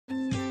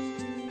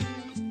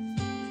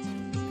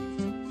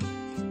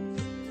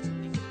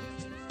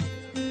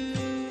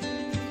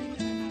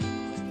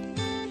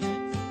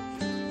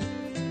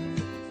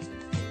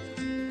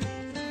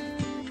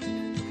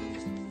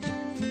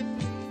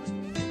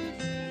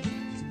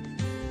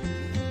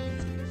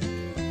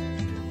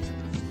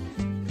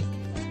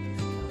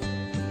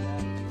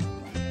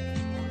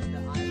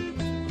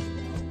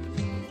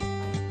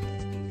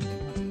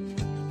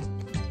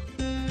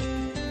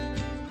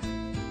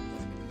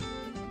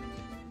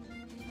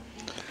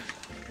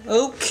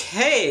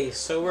Okay,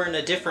 so we're in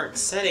a different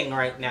setting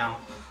right now.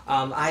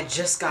 I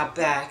just got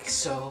back,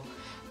 so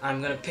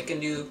I'm gonna pick a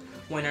new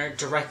winner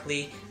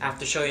directly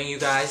after showing you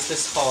guys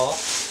this haul.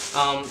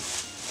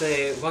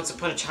 The Once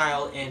Upon a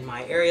Child in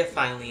my area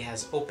finally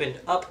has opened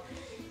up,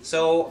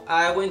 so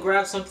I went and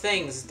grabbed some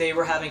things. They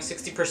were having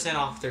 60%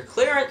 off their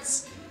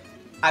clearance.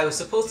 I was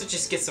supposed to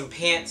just get some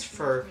pants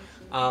for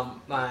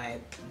my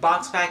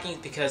box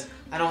packings because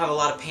I don't have a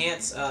lot of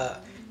pants.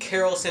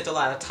 Carol sent a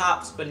lot of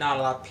tops, but not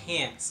a lot of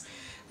pants.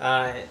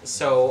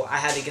 So I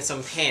had to get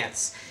some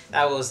pants.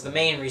 That was the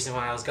main reason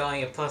why I was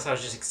going, and plus I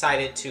was just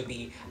excited to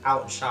be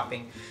out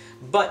shopping.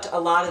 But a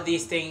lot of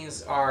these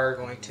things are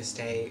going to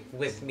stay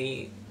with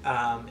me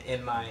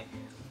in my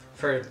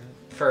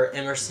for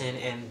Emerson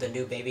and the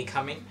new baby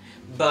coming.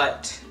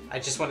 But I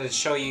just wanted to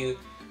show you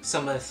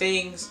some of the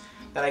things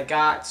that I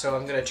got, so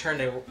I'm gonna turn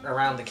it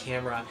around the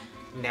camera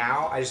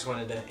now. I just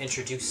wanted to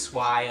introduce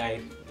why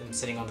I am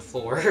sitting on the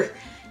floor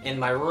in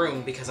my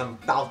room because I'm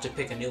about to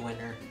pick a new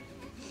winner.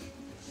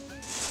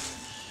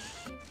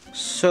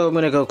 So I'm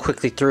gonna go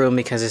quickly through them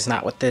because it's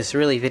not what this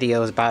really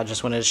video is about. I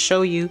just wanted to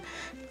show you.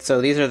 So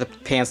these are the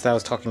pants that I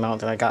was talking about.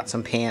 That I got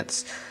some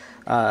pants.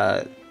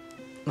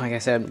 Like I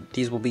said,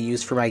 these will be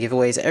used for my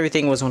giveaways.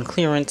 Everything was on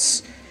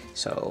clearance,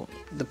 so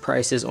the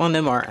prices on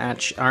them aren't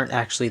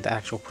actually the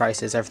actual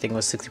prices. Everything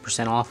was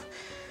 60% off.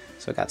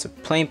 So I got some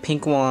plain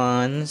pink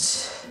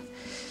ones,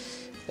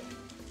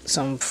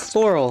 some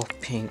floral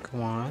pink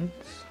ones,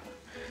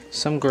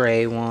 some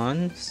gray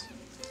ones.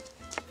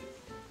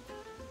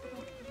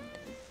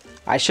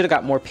 I should have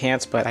got more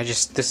pants, but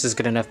this is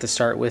good enough to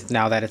start with.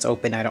 Now that it's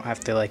open, I don't have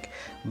to like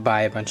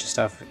buy a bunch of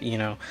stuff, you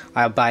know.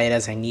 I'll buy it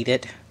as I need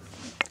it.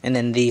 And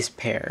then these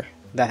pair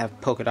that have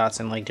polka dots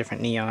and like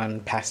different neon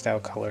pastel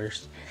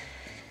colors.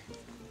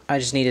 I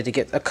just needed to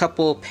get a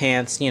couple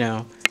pants, you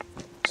know,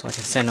 so I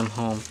can send them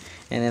home.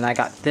 And then I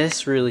got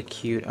this really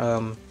cute,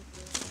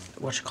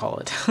 what you call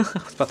it? I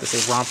was about to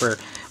say romper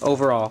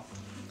overall.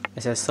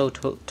 It says so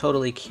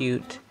totally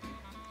cute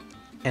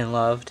and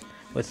loved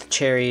with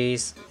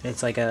cherries.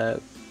 It's like a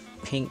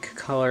pink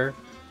color.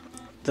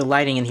 The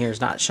lighting in here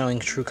is not showing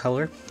true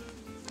color,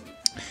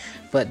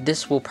 but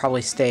this will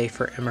probably stay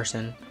for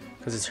Emerson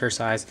because it's her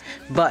size.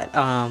 But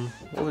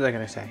what was I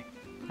gonna say?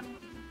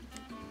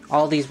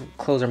 All these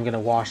clothes I'm gonna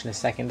wash in a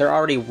second. They're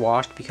already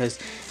washed because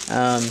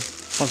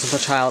Once Upon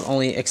a Child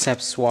only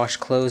accepts washed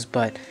clothes,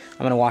 but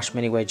I'm gonna wash them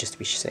anyway just to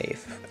be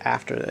safe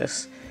after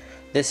this.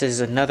 This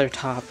is another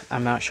top.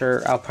 I'm not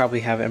sure. I'll probably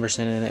have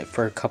Emerson in it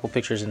for a couple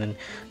pictures and then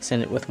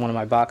send it with one of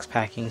my box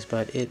packings.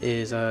 But it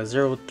is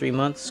 0 to 3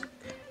 months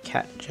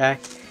cat jack,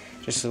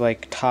 just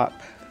like top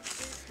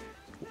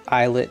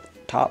eyelet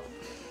top.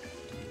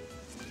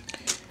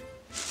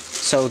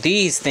 So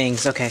these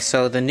things, okay,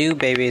 so the new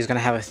baby is gonna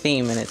have a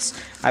theme, and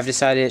I've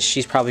decided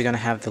she's probably gonna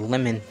have the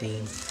lemon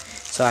theme.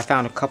 So I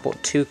found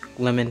two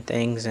lemon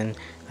things, and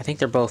I think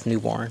they're both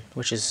newborn,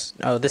 which is,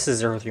 oh, this is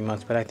 0 to 3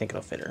 months, but I think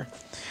it'll fit her.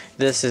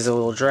 This is a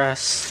little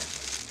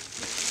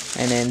dress,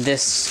 and then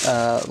this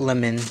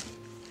lemon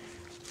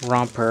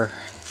romper,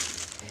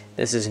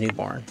 this is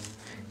newborn,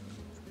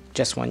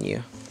 just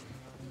 1U.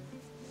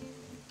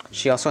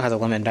 She also has a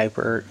lemon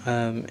diaper,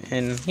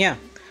 and yeah,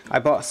 I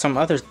bought some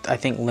other, I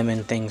think,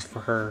 lemon things for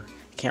her.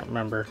 I can't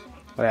remember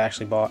what I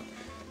actually bought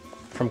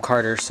from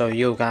Carter, so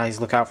you guys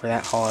look out for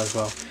that haul as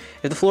well.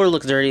 If the floor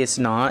looks dirty, it's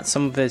not.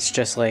 Some of it's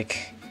just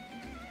like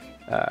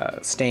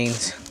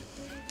stains,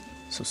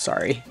 so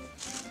sorry.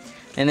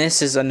 And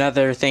this is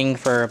another thing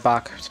for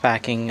box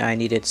packing. I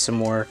needed some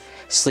more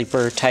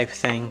sleeper type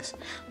things.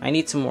 I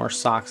need some more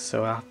socks,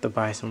 so I'll have to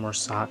buy some more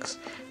socks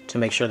to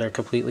make sure they're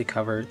completely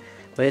covered.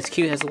 But it's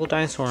cute, it has a little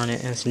dinosaur on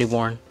it, and it's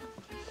newborn.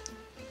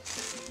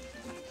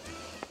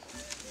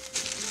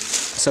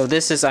 So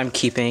this is I'm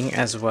keeping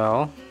as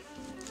well.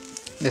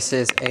 This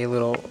is a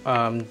little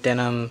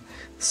denim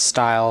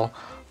style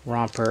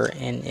romper,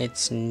 and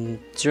it's 0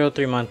 to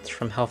 3 months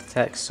from Health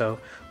Tech, so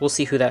we'll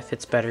see who that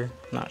fits better.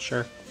 I'm not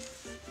sure.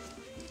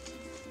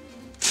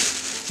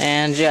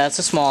 And yeah, it's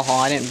a small haul.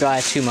 I didn't buy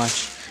too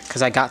much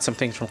because I got some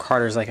things from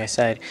Carter's, like I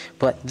said.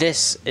 But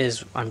this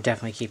is I'm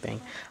definitely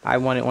keeping. I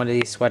wanted one of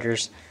these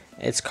sweaters.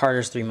 It's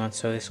Carter's 3 months,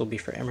 so this will be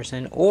for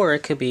Emerson, or it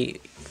could be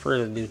for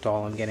the new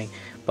doll I'm getting.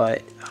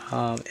 But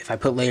if I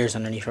put layers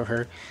underneath of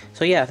her,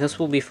 so yeah, this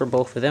will be for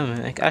both of them.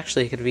 And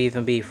actually, it could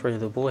even be for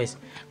the boys.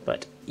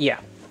 But yeah,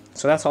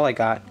 so that's all I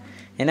got.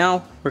 And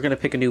now we're gonna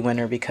pick a new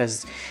winner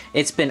because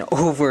it's been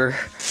over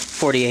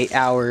 48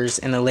 hours,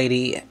 and the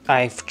lady,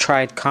 I've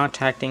tried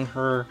contacting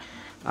her.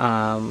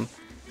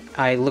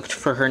 I looked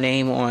for her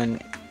name on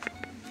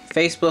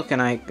Facebook,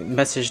 and I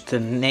messaged the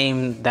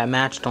name that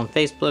matched on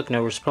Facebook,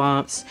 no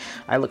response.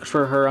 I looked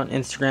for her on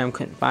Instagram,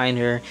 couldn't find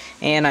her,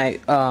 and I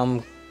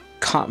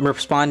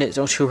responded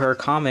to her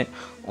comment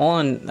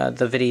on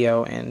the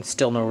video, and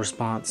still no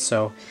response.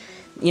 So,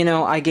 you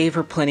know, I gave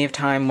her plenty of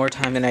time, more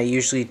time than I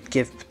usually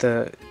give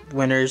the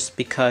winners,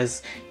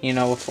 because, you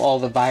know, with all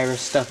the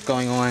virus stuff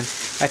going on,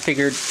 I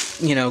figured,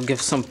 you know,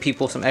 give some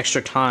people some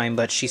extra time,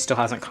 but she still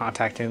hasn't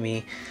contacted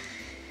me.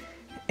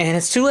 And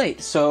it's too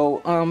late,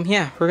 so,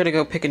 yeah, we're gonna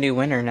go pick a new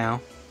winner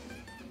now.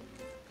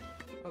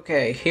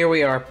 Okay, here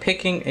we are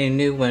picking a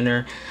new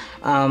winner.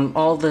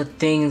 All the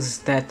things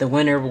that the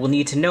winner will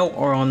need to know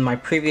are on my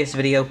previous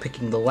video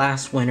picking the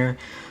last winner.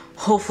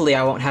 Hopefully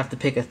I won't have to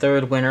pick a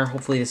third winner.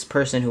 Hopefully this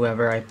person,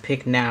 whoever I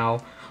pick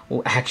now,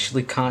 will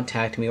actually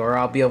contact me, or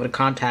I'll be able to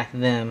contact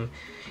them.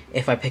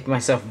 If I pick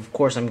myself, of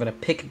course I'm gonna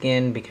pick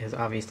again, because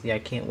obviously I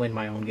can't win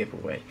my own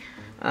giveaway.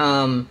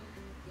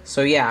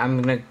 So yeah,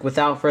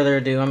 without further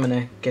ado, I'm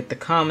gonna get the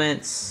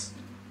comments,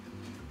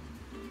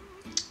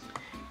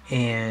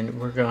 and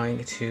we're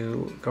going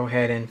to go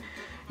ahead and,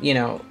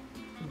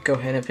 go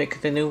ahead and pick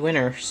the new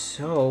winner.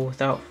 So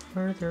without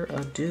further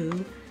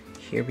ado,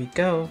 here we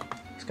go.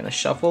 It's gonna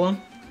shuffle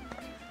them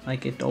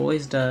like it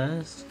always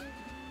does,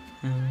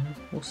 and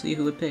we'll see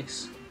who it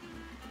picks.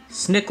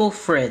 Snickle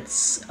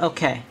Fritz.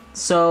 Okay,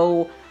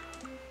 so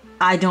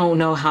I don't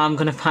know how I'm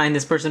gonna find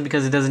this person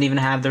because it doesn't even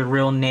have their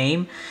real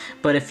name.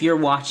 But if you're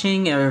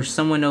watching or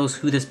someone knows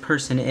who this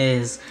person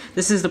is,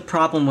 this is the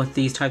problem with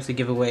these types of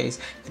giveaways.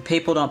 The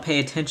people don't pay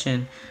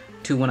attention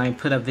to when I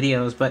put up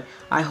videos. But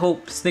I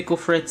hope, Snickle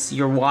Fritz,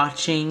 you're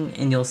watching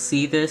and you'll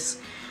see this.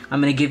 I'm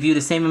gonna give you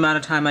the same amount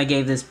of time I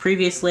gave this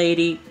previous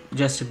lady,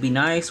 just to be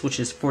nice, which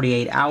is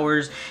 48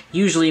 hours.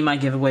 Usually my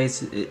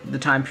giveaways, the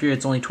time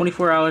period's only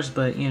 24 hours,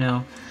 but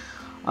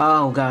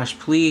oh gosh,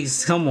 please,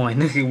 someone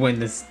win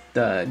this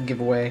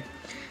giveaway.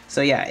 So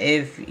yeah,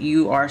 if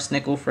you are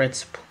Snickle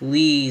Fritz,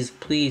 please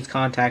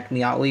contact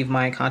me. I'll leave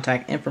my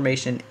contact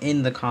information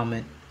in the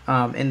comment,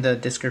 in the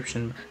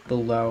description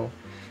below,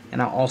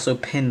 and I'll also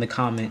pin the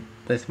comment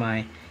with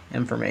my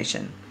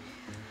information.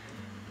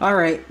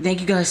 Alright,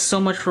 thank you guys so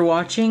much for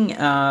watching.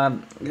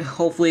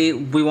 Hopefully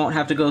we won't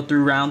have to go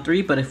through round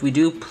 3, but if we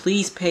do,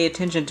 please pay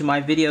attention to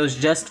my videos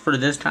just for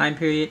this time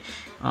period.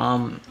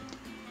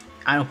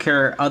 I don't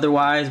care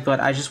otherwise, but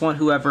I just want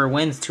whoever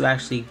wins to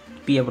actually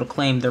be able to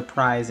claim their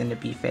prize and to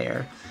be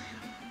fair.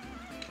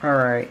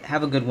 Alright,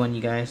 have a good one,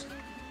 you guys.